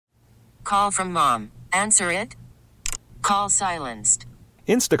call from mom. Answer it. Call silenced.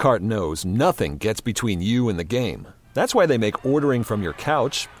 Instacart knows nothing gets between you and the game. That's why they make ordering from your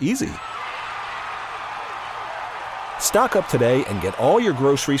couch easy. Stock up today and get all your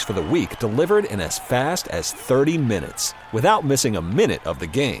groceries for the week delivered in as fast as 30 minutes without missing a minute of the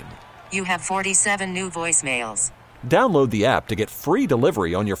game. You have 47 new voicemails. Download the app to get free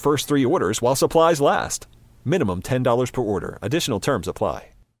delivery on your first 3 orders while supplies last. Minimum $10 per order. Additional terms apply.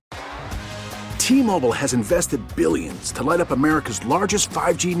 T-Mobile has invested billions to light up America's largest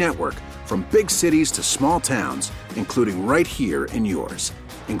 5G network, from big cities to small towns, including right here in yours.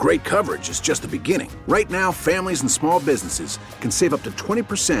 And great coverage is just the beginning. Right now, families and small businesses can save up to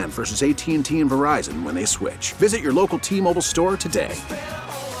 20% versus AT&T and Verizon when they switch. Visit your local T-Mobile store today.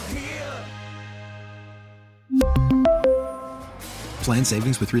 Plan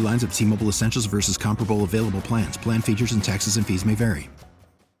savings with 3 lines of T-Mobile Essentials versus comparable available plans. Plan features and taxes and fees may vary.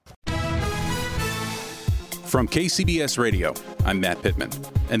 From KCBS Radio, I'm Matt Pittman,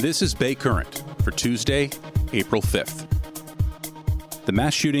 and this is Bay Current for Tuesday, April 5th. The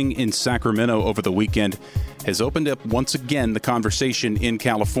mass shooting in Sacramento over the weekend has opened up once again the conversation in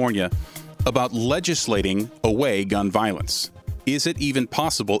California about legislating away gun violence. Is it even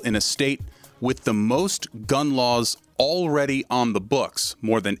possible in a state with the most gun laws already on the books,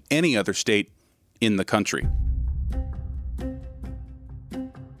 more than any other state in the country?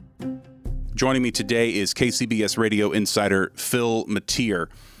 Joining me today is KCBS Radio insider Phil Matier.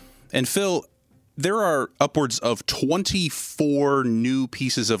 And Phil, there are upwards of 24 new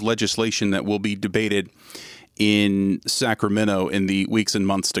pieces of legislation that will be debated in Sacramento in the weeks and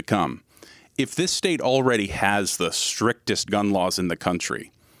months to come. If this state already has the strictest gun laws in the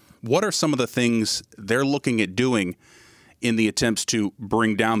country, what are some of the things they're looking at doing in the attempts to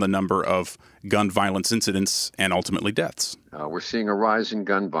bring down the number of gun violence incidents and ultimately deaths? We're seeing a rise in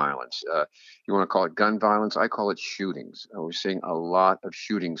gun violence. You want to call it gun violence? I call it shootings. We're seeing a lot of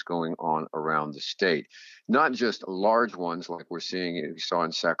shootings going on around the state, not just large ones like we saw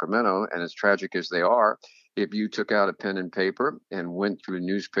in Sacramento. And as tragic as they are, if you took out a pen and paper and went through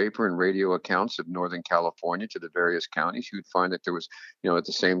newspaper and radio accounts of Northern California to the various counties, you'd find that there was, at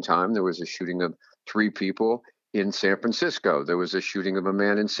the same time, there was a shooting of 3 people in San Francisco. There was a shooting of a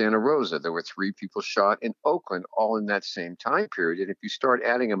man in Santa Rosa. There were 3 people shot in Oakland, all in that same time period. And if you start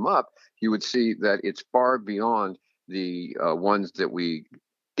adding them up, you would see that it's far beyond the ones that we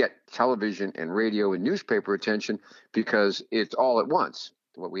get television and radio and newspaper attention, because it's all at once.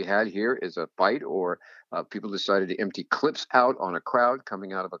 What we had here is a fight, or people decided to empty clips out on a crowd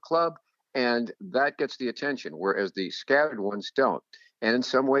coming out of a club, and that gets the attention, whereas the scattered ones don't. And in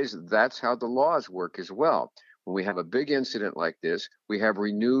some ways, that's how the laws work as well. When we have a big incident like this, we have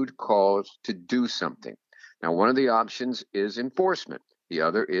renewed calls to do something. Now, one of the options is enforcement. The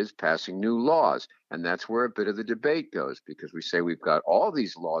other is passing new laws. And that's where a bit of the debate goes, because we say we've got all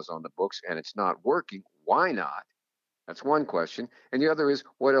these laws on the books and it's not working. Why not? That's one question. And the other is,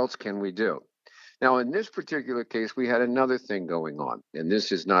 what else can we do? Now, in this particular case, we had another thing going on. And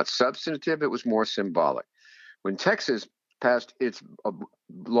this is not substantive. It was more symbolic. When Texas passed its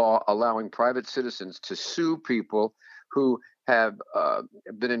law allowing private citizens to sue people who have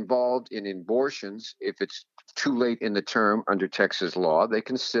been involved in abortions, if it's too late in the term under Texas law, they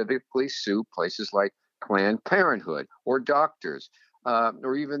can civically sue places like Planned Parenthood or doctors,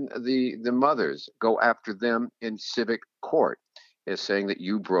 or even the mothers, go after them in civic court as saying that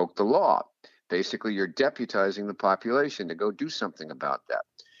you broke the law. Basically, you're deputizing the population to go do something about that.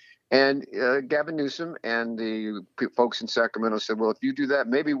 And Gavin Newsom and the folks in Sacramento said, well, if you do that,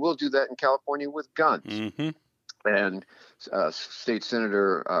 maybe we'll do that in California with guns. Mm-hmm. And State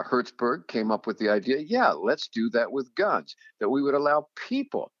Senator Hertzberg came up with the idea, let's do that with guns, that we would allow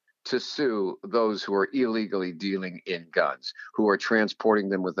people to sue those who are illegally dealing in guns, who are transporting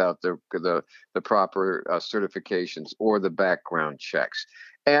them without the proper certifications or the background checks.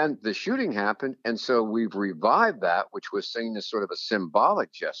 And the shooting happened, and so we've revived that, which was seen as sort of a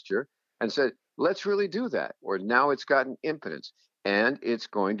symbolic gesture, and said, let's really do that. Or now it's gotten impotence. And it's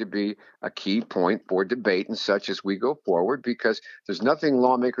going to be a key point for debate and such as we go forward, because there's nothing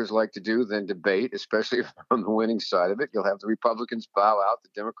lawmakers like to do than debate, especially on the winning side of it. You'll have the Republicans bow out. The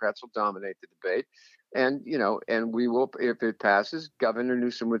Democrats will dominate the debate. And, and we will, if it passes, Governor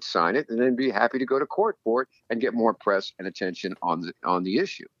Newsom would sign it and then be happy to go to court for it and get more press and attention on the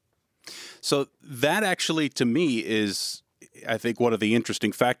issue. So that actually, to me, is, I think, one of the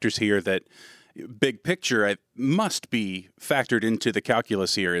interesting factors here that big picture must be factored into the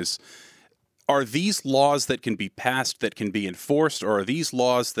calculus here is, are these laws that can be passed, that can be enforced, or are these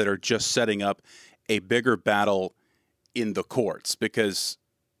laws that are just setting up a bigger battle in the courts? Because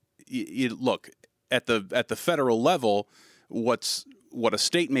look at the federal level, what a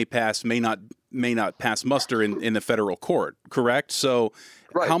state may pass may not pass muster in the federal court. Correct. So,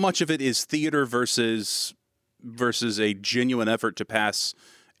 Right. How much of it is theater versus a genuine effort to pass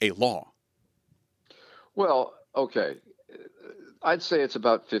a law? Well, okay. I'd say it's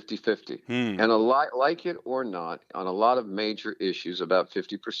about 50-50. And a lot, like it or not, on a lot of major issues, about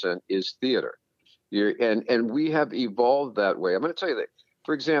 50% is theater. And we have evolved that way. I'm going to tell you that,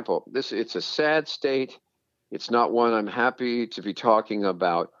 for example, it's a sad state. It's not one I'm happy to be talking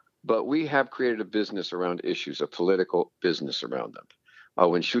about, but we have created a business around issues, a political business around them.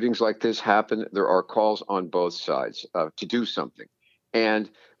 When shootings like this happen, there are calls on both sides to do something. And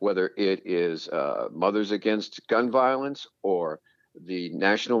whether it is Mothers Against Gun Violence or the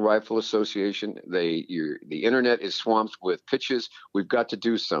National Rifle Association, the internet is swamped with pitches. We've got to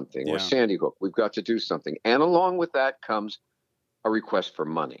do something. Yeah. Or Sandy Hook, we've got to do something. And along with that comes a request for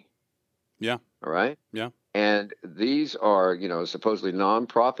money. Yeah. All right. Yeah. And these are, supposedly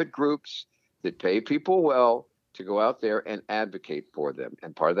nonprofit groups that pay people well to go out there and advocate for them.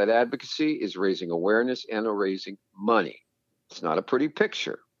 And part of that advocacy is raising awareness and raising money. It's not a pretty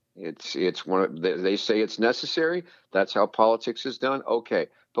picture. It's they say it's necessary. That's how politics is done. Okay.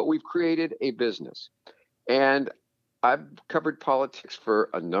 But we've created a business. And I've covered politics for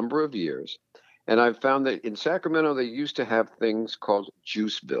a number of years. And I've found that in Sacramento, they used to have things called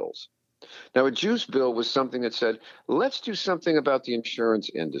juice bills. Now, a juice bill was something that said, let's do something about the insurance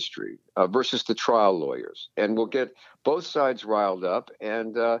industry versus the trial lawyers. And we'll get both sides riled up.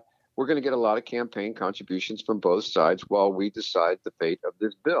 And we're going to get a lot of campaign contributions from both sides while we decide the fate of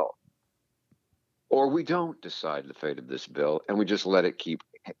this bill. Or we don't decide the fate of this bill and we just let it keep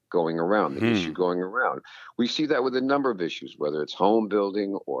going around, the issue going around. We see that with a number of issues, whether it's home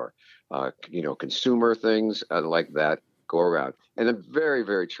building or, consumer things like that go around. And then very,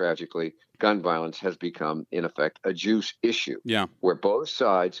 very tragically, gun violence has become, in effect, a juice issue. Yeah. Where both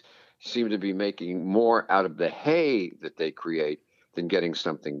sides seem to be making more out of the hay that they create than getting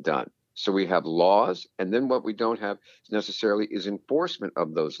something done. So we have laws, and then what we don't have necessarily is enforcement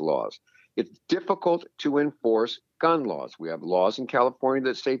of those laws. It's difficult to enforce gun laws. We have laws in California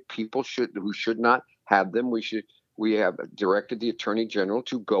that say people who should not have them. We have directed the Attorney General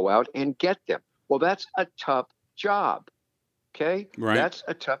to go out and get them. Well, that's a tough job. Okay? Right. That's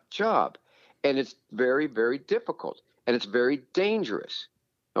a tough job. And it's very, very difficult. And it's very dangerous.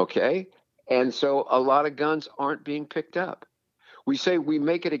 Okay? And so a lot of guns aren't being picked up. We say we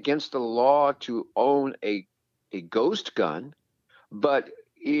make it against the law to own a ghost gun, but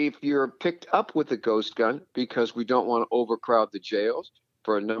if you're picked up with a ghost gun because we don't want to overcrowd the jails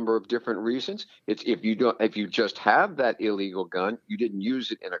for a number of different reasons, if you just have that illegal gun, you didn't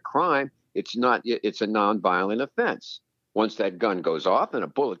use it in a crime, it's a nonviolent offense. Once that gun goes off and a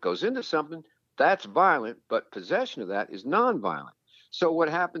bullet goes into something, that's violent, but possession of that is nonviolent. So what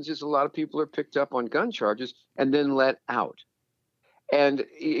happens is a lot of people are picked up on gun charges and then let out. And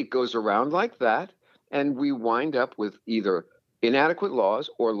it goes around like that, and we wind up with either inadequate laws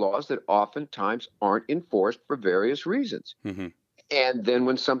or laws that oftentimes aren't enforced for various reasons. Mm-hmm. And then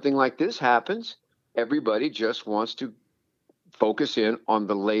when something like this happens, everybody just wants to focus in on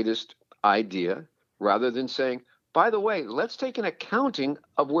the latest idea rather than saying, by the way, let's take an accounting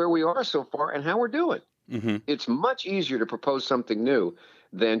of where we are so far and how we're doing. Mm-hmm. It's much easier to propose something new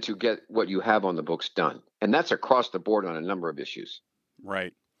than to get what you have on the books done. And that's across the board on a number of issues.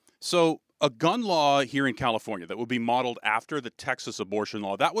 Right. So a gun law here in California that would be modeled after the Texas abortion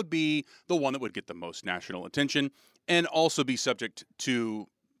law, that would be the one that would get the most national attention and also be subject to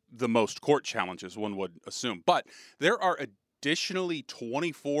the most court challenges, one would assume. But there are additionally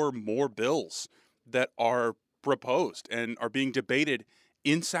 24 more bills that are proposed and are being debated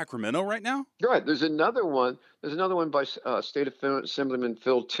in Sacramento right now? Right. There's another one by State Assemblyman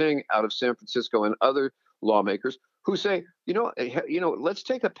Phil Ting out of San Francisco and other lawmakers who say, let's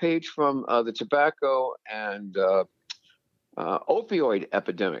take a page from the tobacco and opioid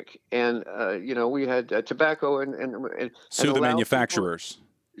epidemic. And, we had tobacco and sue the manufacturers.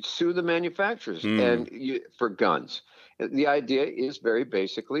 Sue the manufacturers for guns. The idea is very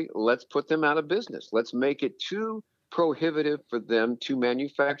basically, let's put them out of business. Let's make it too prohibitive for them to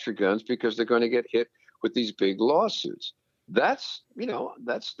manufacture guns because they're going to get hit with these big lawsuits. That's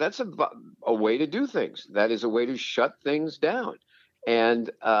a way to do things. That is a way to shut things down. And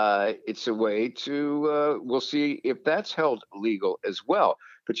it's a way to, we'll see if that's held legal as well.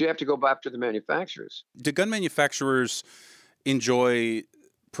 But you have to go back to the manufacturers. Do gun manufacturers enjoy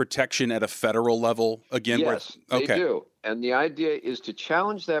protection at a federal level again? Yes, they do. And the idea is to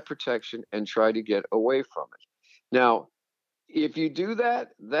challenge that protection and try to get away from it. Now, if you do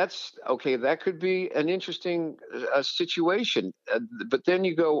that, that's okay. That could be an interesting situation. But then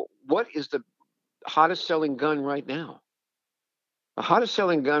you go, what is the hottest selling gun right now? The hottest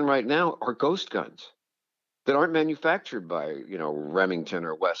selling gun right now are ghost guns that aren't manufactured by, Remington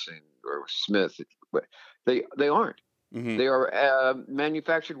or Wesson or Smith. They aren't. Mm-hmm. They are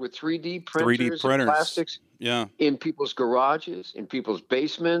manufactured with 3D printers. And plastics in people's garages, in people's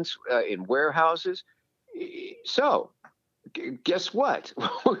basements, in warehouses. So guess what?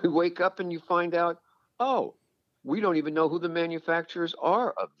 We wake up and you find out, we don't even know who the manufacturers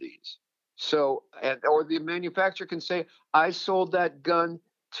are of these. So, or the manufacturer can say, I sold that gun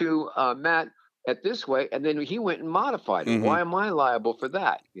to Matt at this way, and then he went and modified it. Mm-hmm. Why am I liable for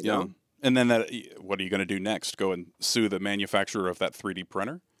that? You know? And then what are you going to do next? Go and sue the manufacturer of that 3D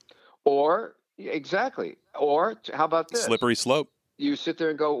printer? Exactly. Or how about this? Slippery slope. You sit there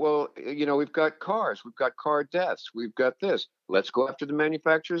and go, well, we've got cars. We've got car deaths. We've got this. Let's go after the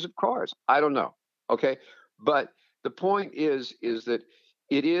manufacturers of cars. I don't know. Okay. But the point is that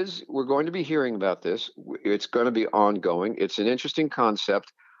we're going to be hearing about this. It's going to be ongoing. It's an interesting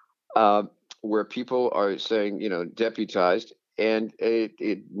concept where people are saying, deputized, and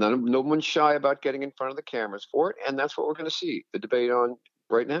no one's shy about getting in front of the cameras for it. And that's what we're going to see the debate on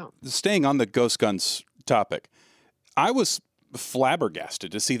right now. Staying on the ghost guns topic, I was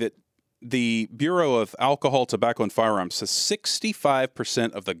flabbergasted to see that the Bureau of Alcohol, Tobacco, and Firearms says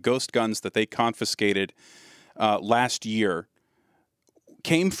 65% of the ghost guns that they confiscated last year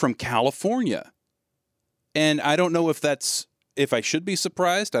came from California. And I don't know if I should be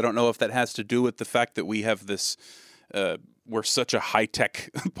surprised. I don't know if that has to do with the fact that we have this, we're such a high-tech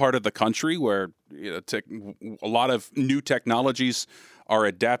part of the country where a lot of new technologies are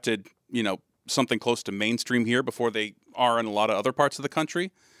adapted, something close to mainstream here before they are in a lot of other parts of the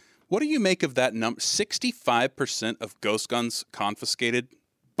country. What do you make of that number? 65% of ghost guns confiscated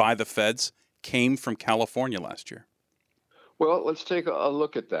by the feds came from California last year. Well, let's take a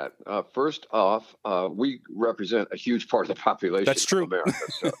look at that. First off, we represent a huge part of the population. That's true. Of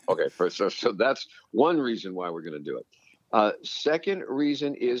America. So that's one reason why we're going to do it. Second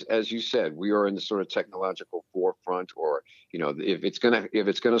reason is, as you said, we are in the sort of technological forefront, or if it's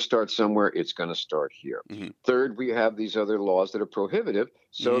gonna start somewhere, it's gonna start here. Mm-hmm. Third, we have these other laws that are prohibitive,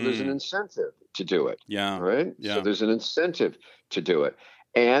 so there's an incentive to do it. Yeah. Right. Yeah. So there's an incentive to do it,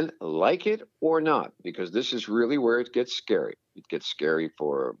 and like it or not, because this is really where it gets scary. It gets scary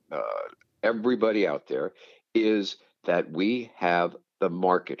for everybody out there. Is that we have the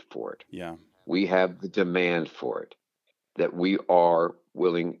market for it. Yeah. We have the demand for it. That we are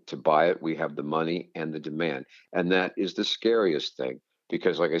willing to buy it. We have the money and the demand. And that is the scariest thing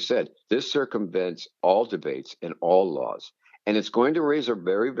because, like I said, this circumvents all debates and all laws. And it's going to raise a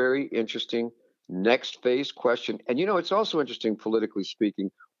very, very interesting next phase question. And, it's also interesting, politically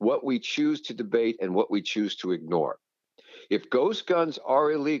speaking, what we choose to debate and what we choose to ignore. If ghost guns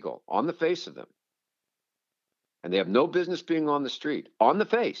are illegal on the face of them, and they have no business being on the street, on the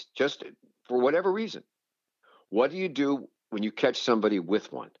face, just for whatever reason, what do you do when you catch somebody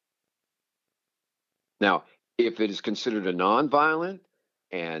with one? Now, if it is considered a nonviolent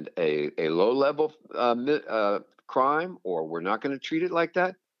and a low-level crime, or we're not going to treat it like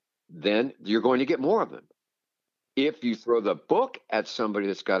that, then you're going to get more of them. If you throw the book at somebody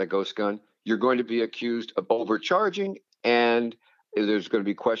that's got a ghost gun, you're going to be accused of overcharging, and there's going to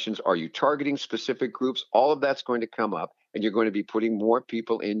be questions, are you targeting specific groups? All of that's going to come up, and you're going to be putting more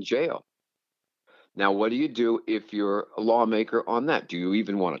people in jail. Now, what do you do if you're a lawmaker on that? Do you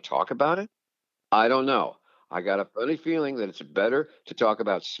even want to talk about it? I don't know. I got a funny feeling that it's better to talk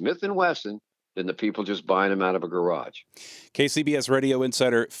about Smith & Wesson than the people just buying them out of a garage. KCBS Radio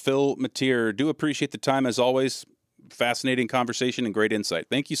Insider Phil Matier, do appreciate the time as always. Fascinating conversation and great insight.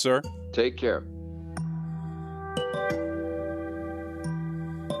 Thank you, sir. Take care.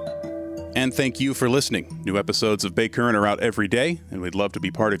 And thank you for listening. New episodes of Bay Current are out every day, and we'd love to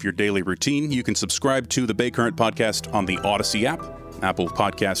be part of your daily routine. You can subscribe to the Bay Current podcast on the Odyssey app, Apple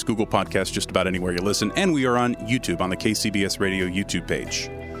Podcasts, Google Podcasts, just about anywhere you listen. And we are on YouTube on the KCBS Radio YouTube page.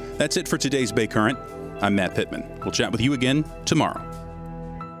 That's it for today's Bay Current. I'm Matt Pittman. We'll chat with you again tomorrow.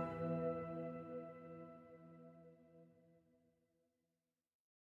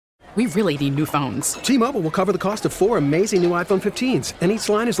 We really need new phones. T-Mobile will cover the cost of 4 amazing new iPhone 15s, and each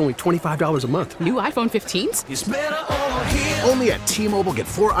line is only $25 a month. New iPhone 15s? It's better over here. Only at T-Mobile, get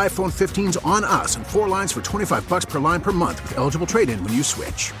 4 iPhone 15s on us and 4 lines for $25 per line per month with eligible trade-in when you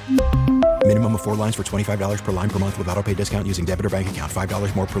switch. Minimum of 4 lines for $25 per line per month with autopay discount using debit or bank account.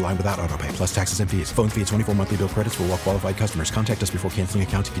 $5 more per line without autopay, plus taxes and fees. Phone fee at 24 monthly bill credits for well-qualified customers. Contact us before canceling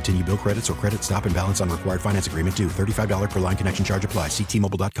account to continue bill credits or credit stop and balance on required finance agreement due. $35 per line connection charge applies. See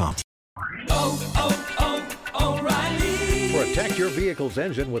T-Mobile.com. O'Reilly. Protect your vehicle's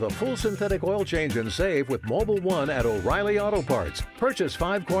engine with a full synthetic oil change and save with Mobil 1 at O'Reilly Auto Parts. Purchase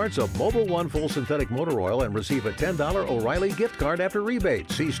 5 quarts of Mobil 1 full synthetic motor oil and receive a $10 O'Reilly gift card after rebate.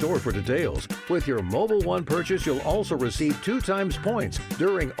 See store for details. With your Mobil 1 purchase, you'll also receive 2 times points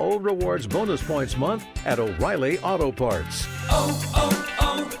during O Rewards Bonus Points Month at O'Reilly Auto Parts.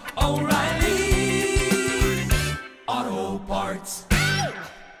 O'Reilly.